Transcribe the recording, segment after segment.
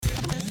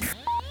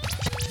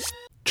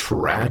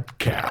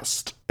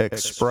TRADCAST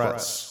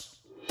Express.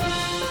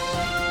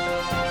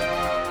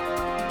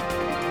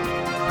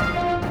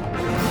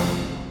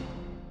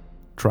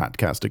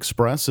 TRADCAST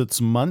Express, it's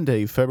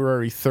Monday,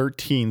 February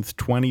 13th,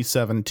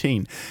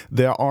 2017.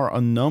 There are a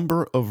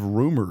number of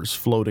rumors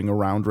floating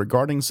around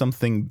regarding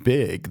something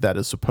big that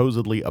is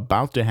supposedly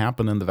about to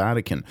happen in the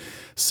Vatican.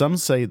 Some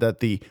say that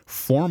the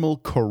formal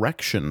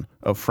correction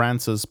of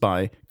Francis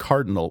by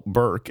Cardinal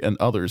Burke and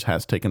others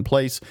has taken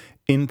place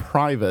in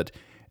private,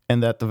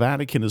 and that the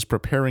Vatican is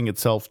preparing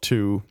itself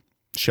to,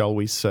 shall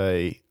we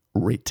say,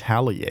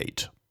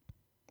 retaliate.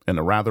 In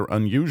a rather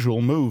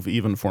unusual move,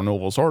 even for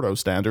Novus Ordo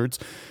standards,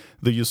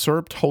 the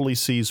usurped Holy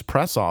See's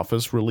press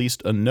office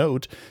released a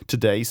note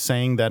today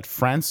saying that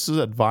Francis'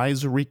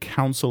 Advisory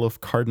Council of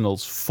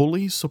Cardinals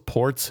fully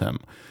supports him.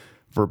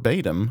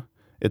 Verbatim,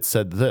 it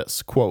said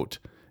this, quote,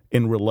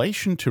 "In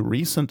relation to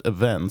recent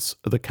events,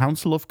 the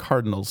Council of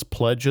Cardinals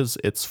pledges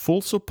its full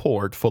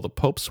support for the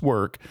Pope's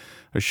work,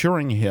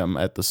 assuring him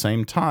at the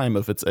same time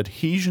of its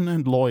adhesion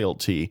and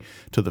loyalty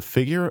to the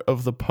figure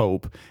of the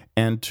Pope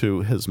and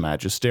to his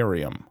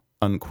magisterium,"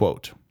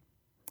 unquote.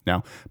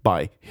 Now,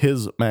 by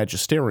his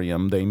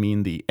magisterium, they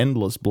mean the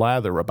endless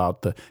blather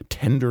about the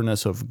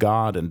tenderness of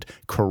God and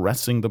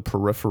caressing the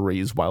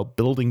peripheries while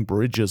building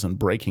bridges and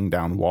breaking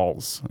down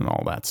walls and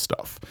all that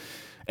stuff.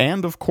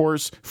 And, of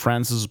course,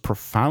 Francis'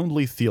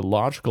 profoundly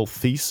theological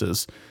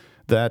thesis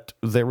that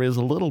there is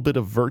a little bit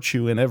of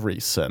virtue in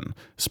every sin,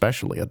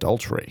 especially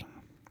adultery.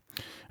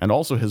 And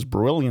also his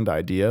brilliant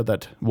idea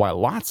that while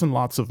lots and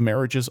lots of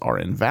marriages are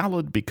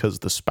invalid because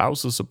the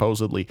spouses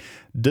supposedly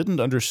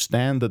didn't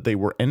understand that they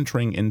were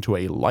entering into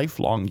a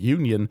lifelong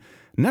union,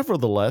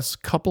 nevertheless,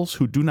 couples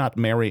who do not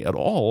marry at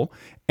all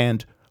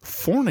and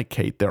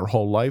fornicate their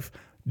whole life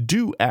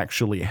do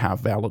actually have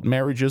valid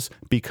marriages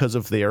because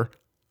of their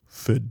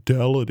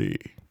fidelity.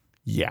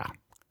 Yeah,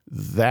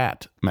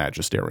 that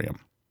magisterium.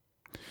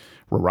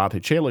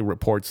 Rorate Caeli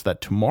reports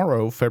that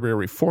tomorrow,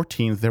 February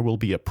 14th, there will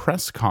be a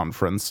press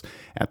conference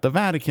at the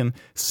Vatican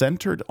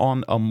centered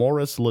on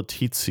Amoris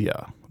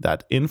Laetitia,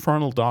 that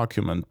infernal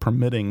document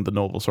permitting the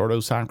Novus Ordo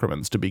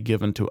sacraments to be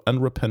given to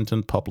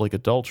unrepentant public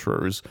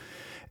adulterers,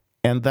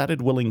 and that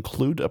it will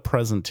include a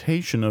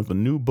presentation of a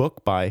new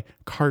book by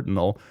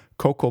Cardinal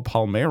Coco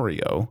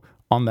Palmerio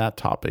on that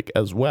topic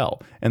as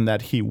well, and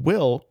that he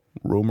will,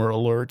 rumor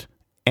alert,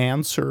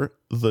 answer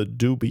the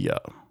dubia.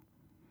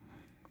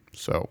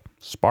 So,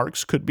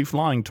 sparks could be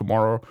flying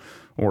tomorrow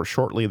or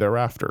shortly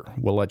thereafter.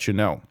 We'll let you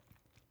know.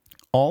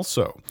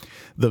 Also,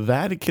 the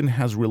Vatican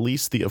has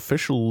released the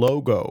official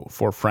logo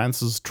for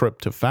Francis' trip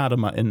to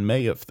Fatima in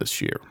May of this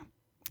year.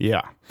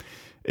 Yeah,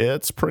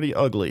 it's pretty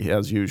ugly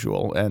as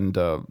usual, and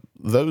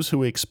those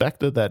who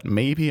expected that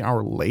maybe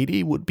Our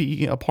Lady would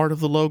be a part of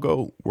the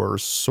logo were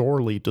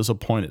sorely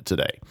disappointed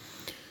today.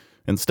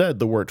 Instead,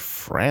 the word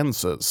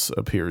Francis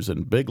appears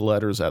in big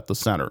letters at the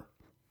center.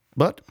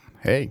 But,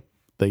 hey,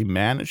 they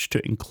managed to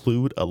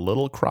include a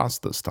little cross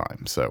this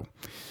time,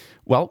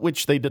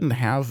 which they didn't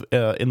have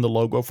in the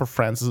logo for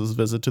Francis'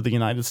 visit to the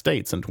United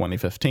States in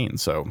 2015,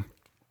 so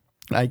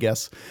I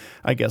guess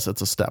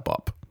it's a step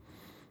up.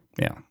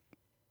 Yeah.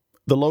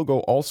 The logo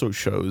also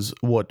shows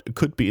what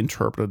could be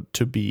interpreted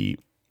to be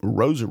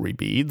rosary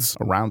beads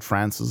around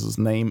Francis'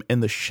 name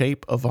in the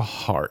shape of a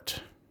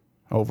heart.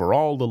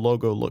 Overall, the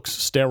logo looks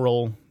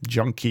sterile,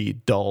 junky,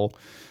 dull,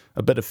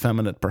 a bit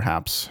effeminate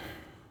perhaps.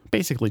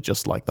 Basically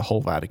just like the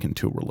whole Vatican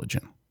II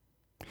religion.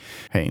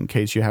 Hey, in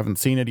case you haven't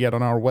seen it yet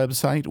on our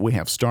website, we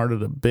have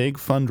started a big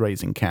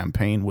fundraising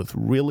campaign with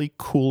really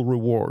cool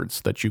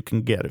rewards that you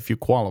can get if you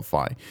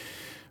qualify.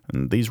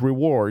 And these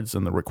rewards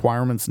and the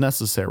requirements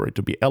necessary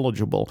to be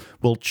eligible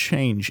will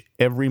change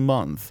every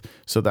month,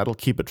 so that'll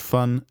keep it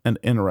fun and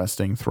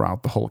interesting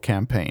throughout the whole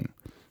campaign.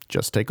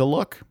 Just take a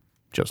look.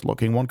 Just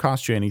looking won't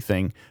cost you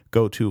anything.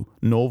 Go to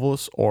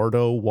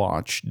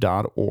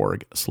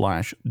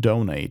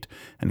novusordowatch.org/donate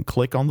and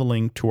click on the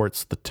link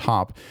towards the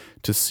top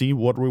to see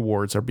what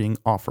rewards are being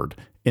offered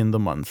in the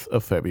month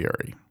of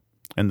February.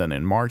 And then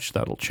in March,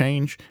 that'll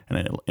change,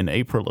 and in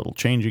April, it'll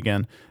change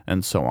again,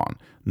 and so on.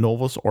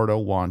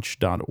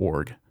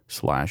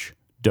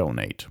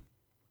 novusordowatch.org/donate.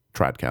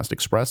 TRADCAST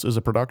Express is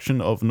a production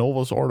of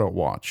Novus Ordo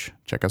Watch.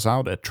 Check us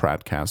out at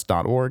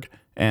tradcast.org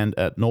and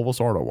at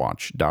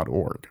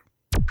novusordowatch.org.